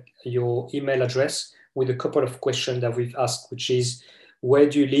email address with a couple of questions that we've asked, which is where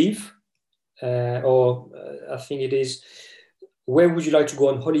do you live, I think it is where would you like to go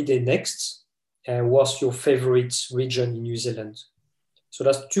on holiday next, and what's your favorite region in New Zealand. So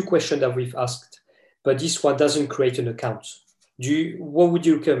that's two questions that we've asked, but this one doesn't create an account. What would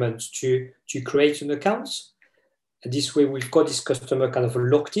you recommend to create an account? This way we've got this customer kind of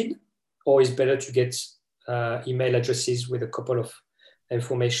locked in, or is better to get email addresses with a couple of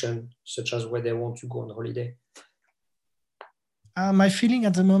information, such as where they want to go on holiday? My feeling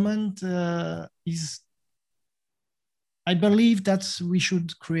at the moment is I believe that we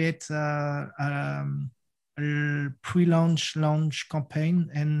should create a launch campaign,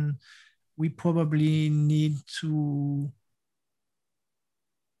 and we probably need to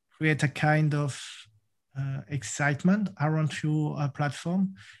create a kind of excitement around your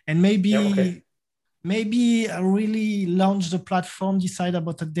platform, and Yeah, okay. maybe really launch the platform, decide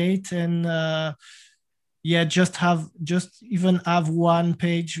about a date, and just even have one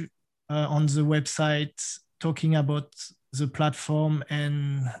page on the website talking about the platform,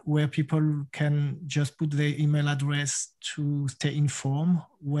 and where people can just put their email address to stay informed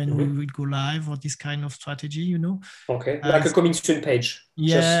when we will go live, or this kind of strategy. Okay, like a It's, coming soon page,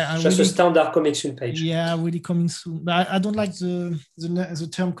 yeah, I just a really, standard coming soon page. yeah, really coming soon. But I don't like the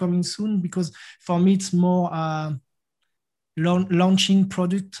term coming soon, because for me it's more launching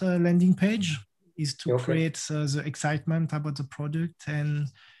product landing page is to Okay, create the excitement about the product, and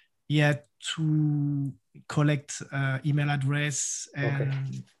yet to collect email address okay,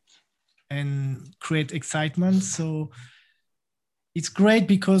 and create excitement. So it's great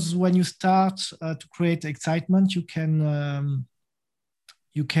because when you start to create excitement, you can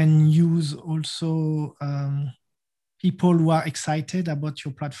use also people who are excited about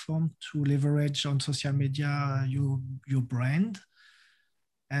your platform to leverage on social media your brand.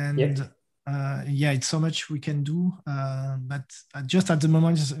 yeah, And yeah, it's so much we can do, but just at the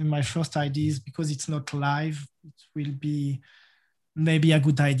moment, my first idea is, because it's not live, it will be maybe a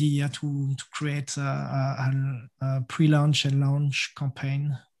good idea to create a pre-launch and launch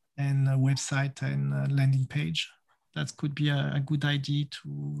campaign, and a website and a landing page. That could be a good idea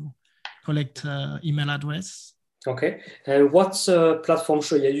to collect email address. okay. And what platform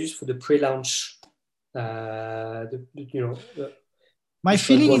should you use for the pre-launch? My you should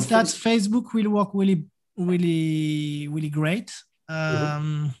feeling go on is that Facebook. Facebook will work really, really, really great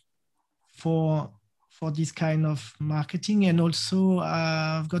Mm-hmm. for this kind of marketing. And also,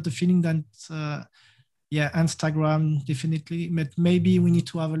 I've got the feeling that yeah, Instagram definitely, but maybe we need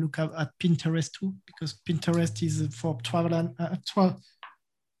to have a look at Pinterest too, because Pinterest is for travel, and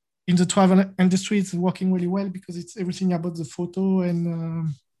in the travel industry, it's working really well, because it's everything about the photo,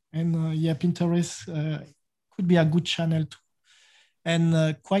 and yeah, Pinterest could be a good channel too,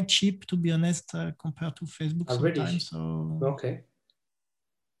 and quite cheap, to be honest, compared to Facebook Already. sometimes. So Okay.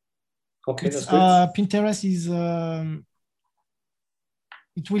 Okay, it's that's good. Pinterest is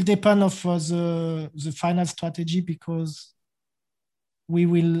it will depend of the final strategy, because we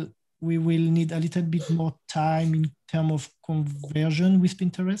will we will need a little bit more time in terms of conversion with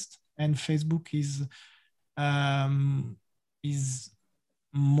Pinterest, and Facebook is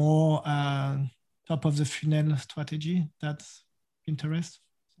more top of the funnel strategy. That's Pinterest.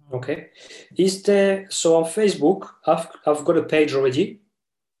 Okay. So on Facebook, I've got a page already.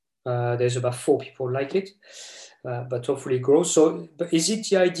 There's about 4 people like it, but hopefully it grows. So, but is it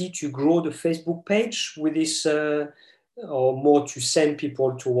the idea to grow the Facebook page with this, or more to send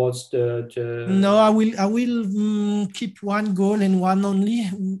people towards the? No, I will keep one goal and one only,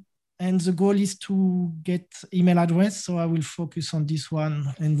 and the goal is to get email address. So I will focus on this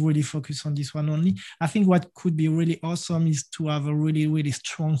one and really focus on this one only. I think what could be really awesome is to have a really, really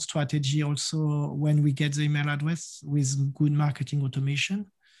strong strategy also when we get the email address with good marketing automation.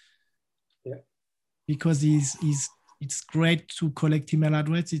 Yeah. Because it's great to collect email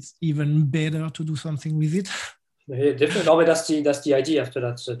address. It's even better to do something with it. Yeah, definitely. No, but that's the idea after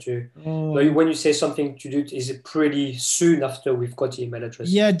that. So when you say something to do, is it pretty soon after we've got the email address?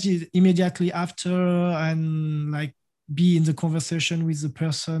 Yeah, immediately after, and like be in the conversation with the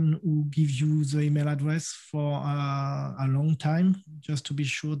person who gives you the email address for a long time, just to be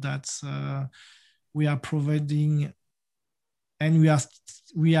sure that we are providing and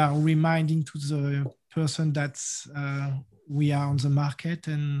we are reminding to the person that we are on the market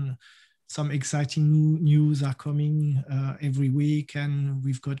and some exciting news are coming every week, and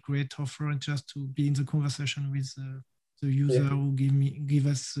we've got great offer, just to be in the conversation with the user who give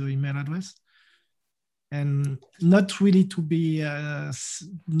us the email address, and not really to be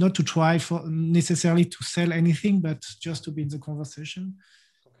not to try for necessarily to sell anything, but just to be in the conversation.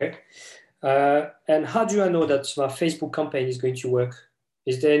 Okay. And how do I know that my Facebook campaign is going to work?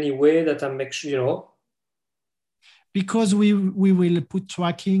 Is there any way that I make sure, Because we will put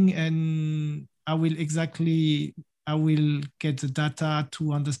tracking, and I will get the data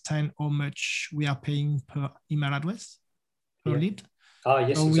to understand how much we are paying per email address, per lead.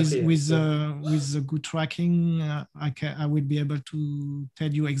 Yes, so exactly. With the good tracking, I will be able to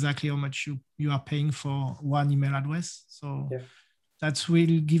tell you exactly how much you are paying for one email address. So that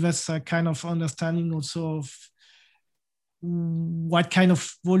will give us a kind of understanding also of what kind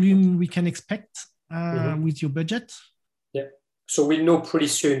of volume we can expect with your budget. Yeah. So we'll know pretty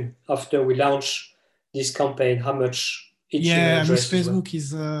soon after we launch this campaign how much each email address with Facebook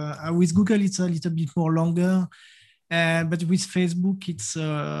is with Google it's a little bit more longer. But with Facebook, it's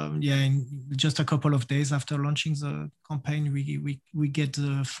in just a couple of days after launching the campaign, we get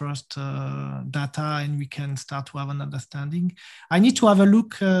the first data, and we can start to have an understanding. I need to have a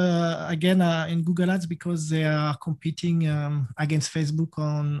look again in Google Ads, because they are competing against Facebook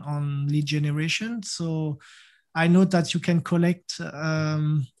on lead generation. So I know that you can collect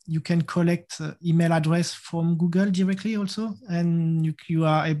email address from Google directly also, and you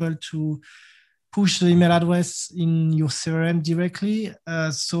are able to push the email address in your CRM directly.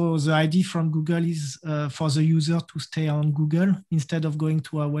 So the idea from Google is for the user to stay on Google instead of going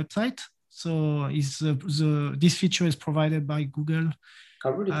to our website. So this feature is provided by Google.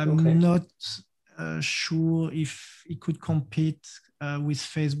 Oh, really? I'm not sure if it could compete with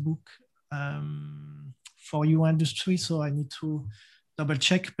Facebook for your industry. So I need to double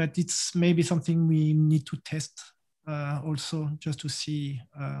check, but it's maybe something we need to test also, just to see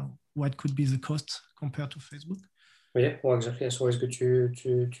what could be the cost compared to Facebook. Yeah, well, exactly. It's always good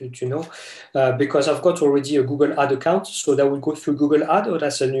to know, because I've got already a Google Ad account, so that will go through Google Ad, or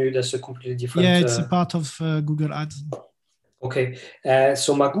that's a completely different. Yeah, it's a part of Google Ads. Okay,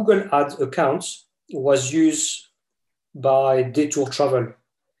 so my Google Ad account was used by Detour Travel.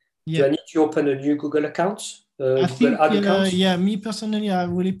 Do I need to open a new Google account? I think, Ad account? me personally, I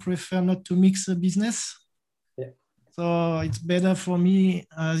really prefer not to mix a business. So it's better for me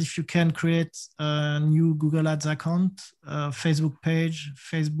if you can create a new Google Ads account, Facebook page,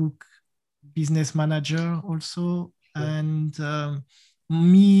 Facebook Business Manager also. And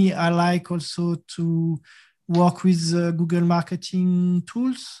me, I like also to work with Google marketing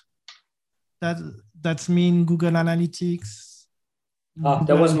tools. That means Google Analytics.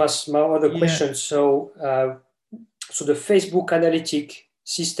 That was my other question. So the Facebook analytic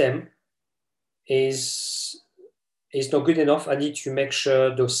system is not good enough. I need to make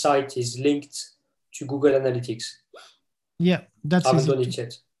sure the site is linked to Google Analytics. Yeah, that's I haven't done it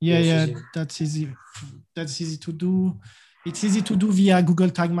yet. That's easy. That's easy to do. It's easy to do via Google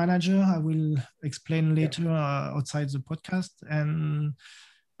Tag Manager. I will explain later outside the podcast. And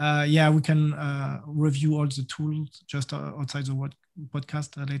we can review all the tools just outside the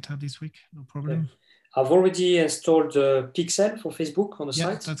podcast later this week. No problem. Yeah. I've already installed Pixel for Facebook on the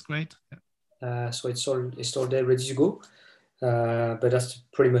site. That's great. So it's all installed there, ready to go. But that's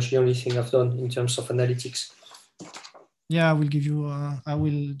pretty much the only thing I've done in terms of analytics. Yeah, I will give you. I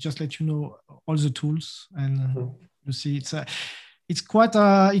will just let you know all the tools, and you see, it's quite.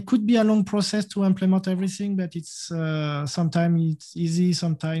 It could be a long process to implement everything, but it's sometimes it's easy,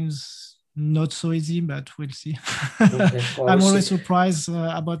 sometimes not so easy. But we'll see. Okay. Well, I'm we'll always see. surprised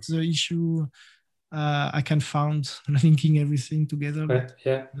about the issue I can find linking everything together.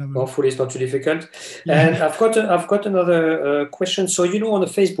 Yeah. Hopefully it's not too difficult. Yeah. And I've got another question. So on the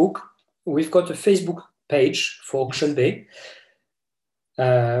Facebook, we've got a Facebook page for Auction Bay,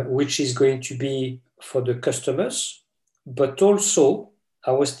 which is going to be for the customers, but also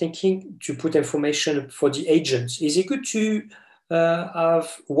I was thinking to put information for the agents. Is it good to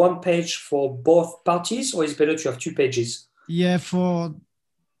have one page for both parties, or is it better to have two pages? Yeah, for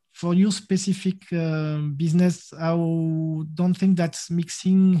your specific business, I don't think that's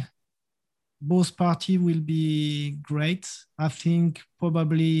mixing both parties will be great. I think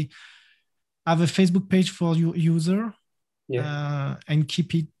probably have a Facebook page for your user and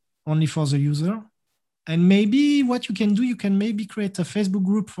keep it only for the user. And maybe what you can do, you can maybe create a Facebook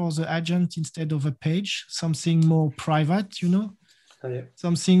group for the agent instead of a page, something more private,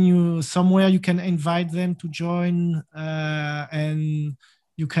 something somewhere you can invite them to join and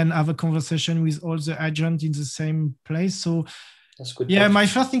you can have a conversation with all the agents in the same place. So that's good. Yeah, my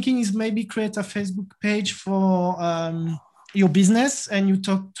first thinking is maybe create a Facebook page for your business and you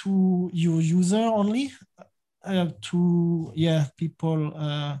talk to your user only. To people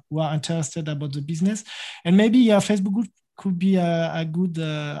who are interested about the business, and maybe Facebook group could be a good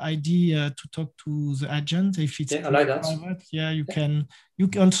idea to talk to the agent if it's I like that. private. You can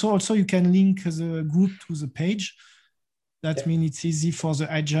also you can link the group to the page. That means it's easy for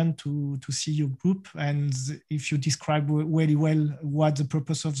the agent to see your group, and if you describe really well what the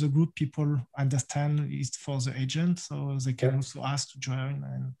purpose of the group, people understand it's for the agent, so they can also ask to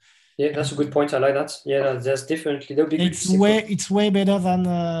join. That's a good point. I like that. That's definitely that would be good. It's way better than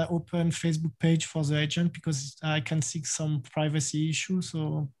open Facebook page for the agent because I can see some privacy issues.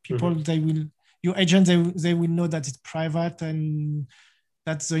 So people your agent they will know that it's private and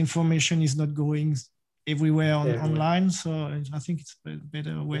that the information is not going everywhere online. So I think it's a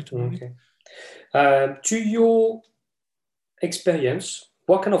better way to do it. To your experience,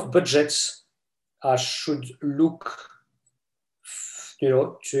 what kind of budgets should look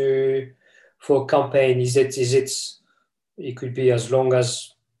for a campaign? Is it could be as long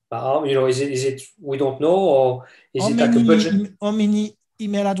as is it we don't know, or is it like a budget? How many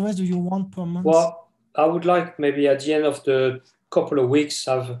email address do you want per month? Well, I would like maybe at the end of the couple of weeks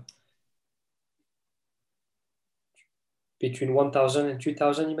have between 1,000 and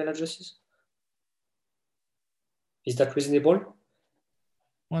 2,000 email addresses. Is that reasonable?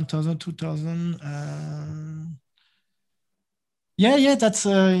 1,000, 2,000. That's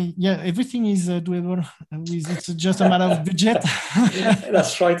everything is doable. It's just a matter of budget.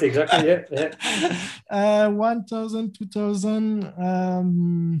 That's right, exactly. 1,000,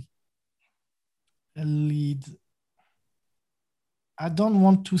 2,000 lead. I don't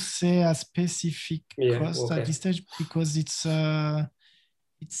want to say a specific cost at this stage because it's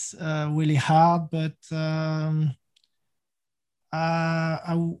really hard, but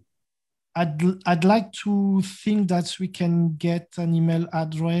I'd like to think that we can get an email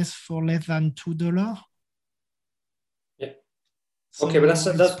address for less than $2. Yeah. So okay, but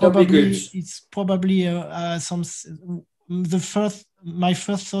that's probably good. It's probably my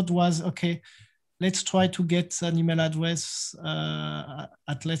first thought was, okay, let's try to get an email address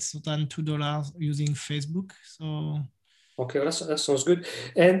at less than $2 using Facebook. So. Okay, well, that sounds good.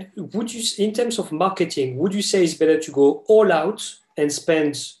 And would you, in terms of marketing, would you say it's better to go all out and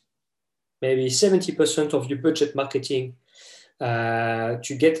spend maybe 70% of your budget marketing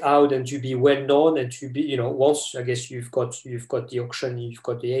to get out and to be well known and to be, once I guess you've got the auction, you've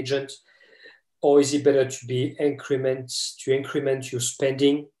got the agent, or is it better to increment your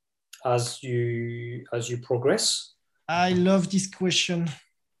spending as you progress? I love this question.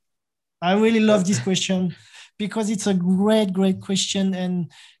 I really love this question because it's a great question.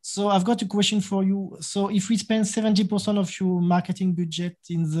 And so I've got a question for you. So if we spend 70% of your marketing budget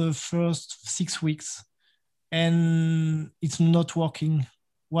in the first 6 weeks and it's not working,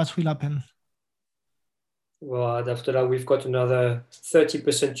 what will happen? Well, after that, we've got another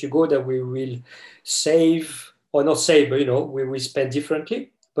 30% to go that we will save, or not save, but we will spend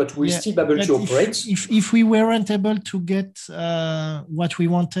differently, but we'll still be able to operate. If we weren't able to get what we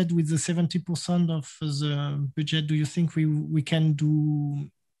wanted with the 70% of the budget, do you think we can do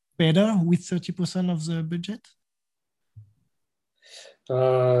better with 30% of the budget?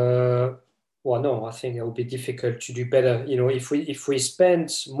 Well, no, I think it would be difficult to do better. If we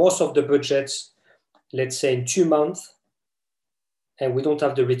spend most of the budget, let's say in 2 months, and we don't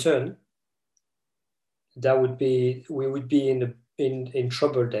have the return, we would be in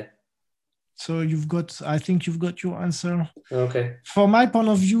trouble there. So I think you've got your answer. Okay. From my point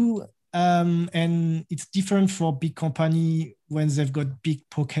of view, and it's different for big company when they've got big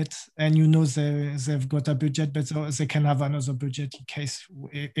pockets and they've got a budget, but they can have another budget in case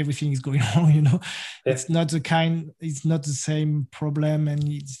everything is going wrong. Yeah. It's not the same problem, and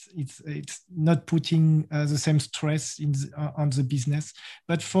it's not putting the same stress on the business.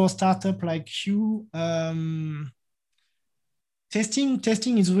 But for startup like you,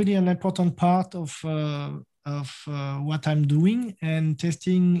 testing is really an important part of what I'm doing, and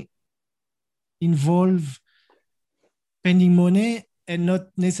testing involve spending money and not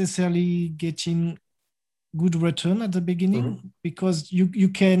necessarily getting good return at the beginning, because you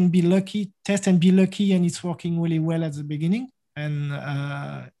can be lucky, test and be lucky, and it's working really well at the beginning. And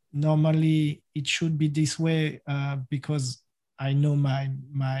normally it should be this way, because I know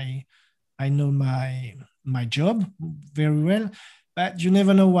my job very well, but you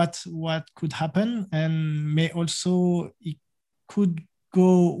never know what could happen, and it could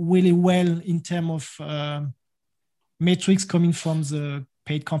go really well in terms of metrics coming from the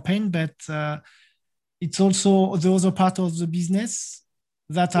paid campaign, but it's also the other part of the business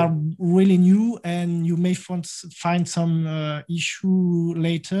that are really new, and you may find some issue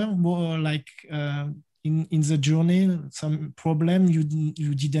later, more like in the journey, some problem you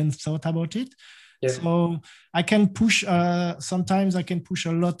didn't thought about it. Yeah. So I can push, sometimes I can push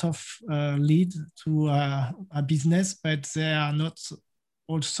a lot of lead to a business, but they are not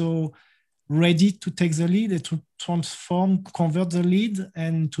also ready to take the lead and to convert the lead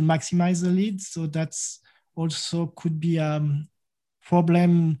and to maximize the lead. So that's also could be a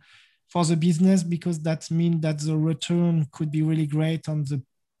problem for the business, because that means that the return could be really great on the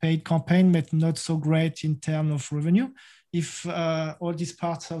paid campaign, but not so great in terms of revenue. If all these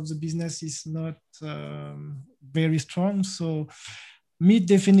parts of the business is not very strong. So me,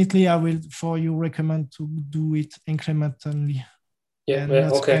 definitely, I will, for you, recommend to do it incrementally. Yeah, and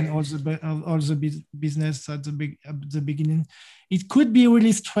not okay. spend all the business at the beginning. It could be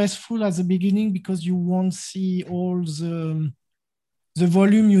really stressful at the beginning because you won't see all the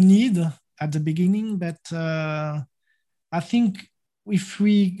volume you need at the beginning. But I think if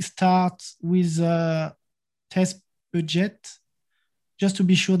we start with a test budget, just to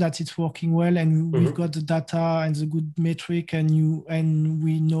be sure that it's working well, and we've got the data and the good metric, and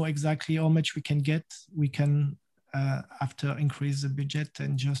we know exactly how much we can get, we can after increase the budget,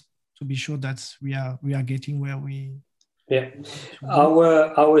 and just to be sure that we are getting where we. Yeah,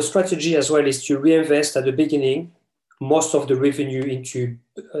 our strategy as well is to reinvest at the beginning most of the revenue into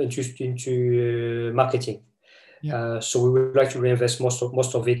marketing. Yeah. So we would like to reinvest most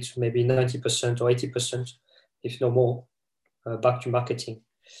of it, maybe 90% or 80%, if no more, back to marketing.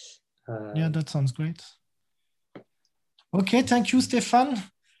 Yeah, that sounds great. Okay, thank you, Stephane.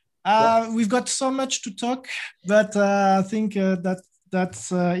 We've got so much to talk, but I think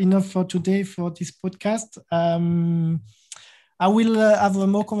that's enough for today for this podcast. I will have a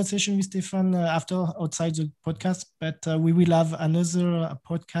more conversation with Stephane outside the podcast, but we will have another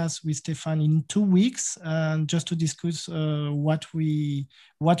podcast with Stephane in 2 weeks, just to discuss what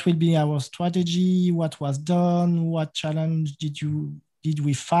will be our strategy, what was done, what challenge did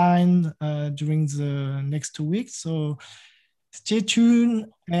we find during the next 2 weeks. So stay tuned,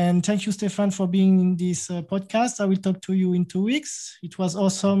 and thank you, Stephane, for being in this podcast. I will talk to you in 2 weeks. It was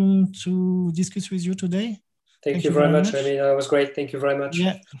awesome to discuss with you today. Thank you very much. I mean, it was great. Thank you very much.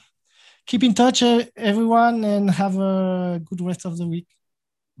 Yeah. Keep in touch, everyone, and have a good rest of the week.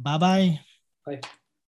 Bye-bye. Bye.